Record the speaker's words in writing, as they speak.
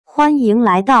欢迎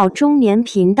来到中年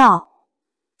频道，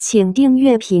请订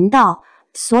阅频道，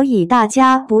所以大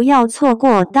家不要错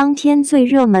过当天最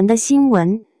热门的新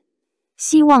闻。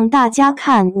希望大家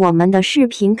看我们的视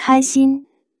频开心。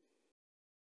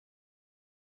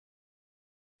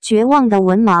绝望的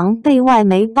文盲被外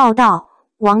媒报道，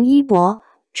王一博、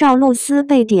赵露思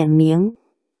被点名。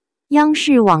央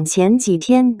视网前几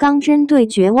天刚针对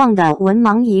绝望的文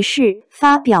盲一事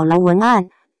发表了文案，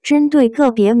针对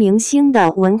个别明星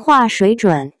的文化水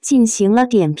准进行了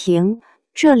点评。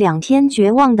这2天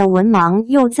绝望的文盲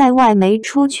又在外媒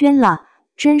出圈了，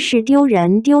真是丢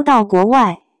人丢到国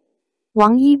外。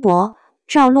王一博、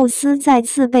赵露思再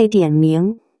次被点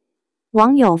名，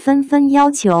网友纷纷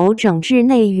要求整治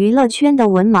内娱乐圈的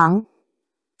文盲。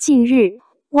近日，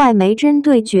外媒针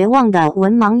对绝望的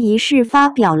文盲一事发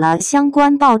表了相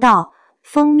关报道，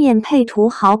封面配图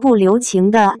毫不留情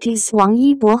的 diss 王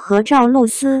一博和赵露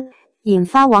思，引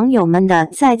发网友们的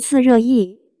再次热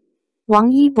议。王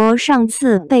一博上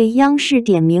次被央视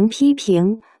点名批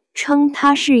评，称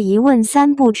他是一问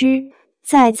三不知。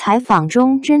在采访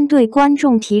中针对观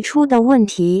众提出的问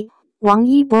题，王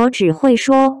一博只会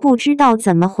说不知道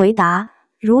怎么回答，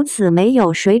如此没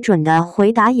有水准的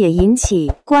回答也引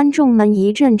起观众们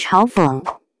一阵嘲讽。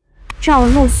赵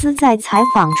露思在采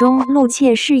访中露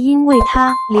怯是因为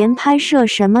她连拍摄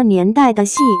什么年代的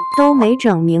戏都没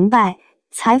整明白，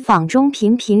采访中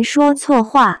频频说错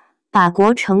话，把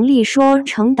国成立说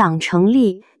成党成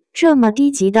立，这么低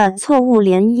级的错误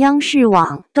连央视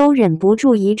网都忍不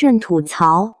住一阵吐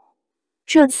槽。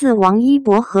这次王一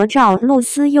博和赵露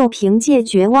思又凭借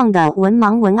绝望的文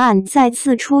盲文案再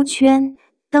次出圈，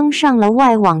登上了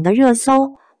外网的热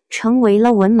搜，成为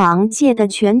了文盲界的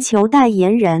全球代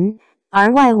言人。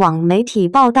而外网媒体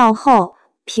报道后，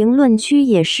评论区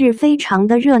也是非常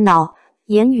的热闹，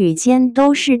言语间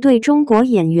都是对中国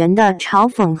演员的嘲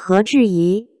讽和质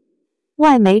疑。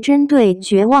外媒针对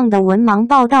绝望的文盲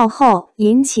报道后，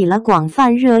引起了广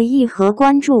泛热议和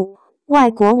关注。外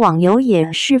国网友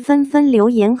也是纷纷留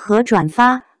言和转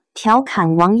发，调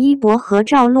侃王一博和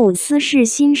赵露思是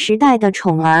新时代的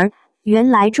宠儿。原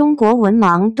来中国文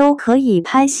盲都可以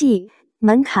拍戏，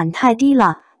门槛太低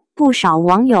了。不少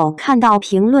网友看到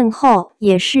评论后，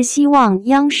也是希望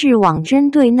央视网针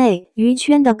对内娱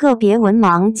圈的个别文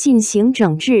盲进行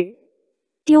整治。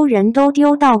丢人都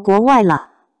丢到国外了。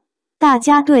大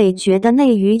家觉得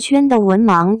内娱圈的文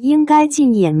盲应该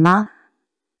禁演吗？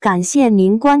感谢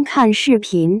您观看视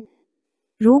频。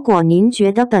如果您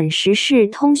觉得本时事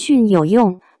通讯有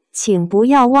用，请不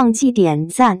要忘记点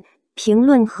赞、评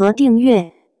论和订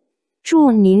阅。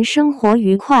祝您生活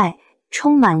愉快，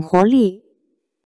充满活力。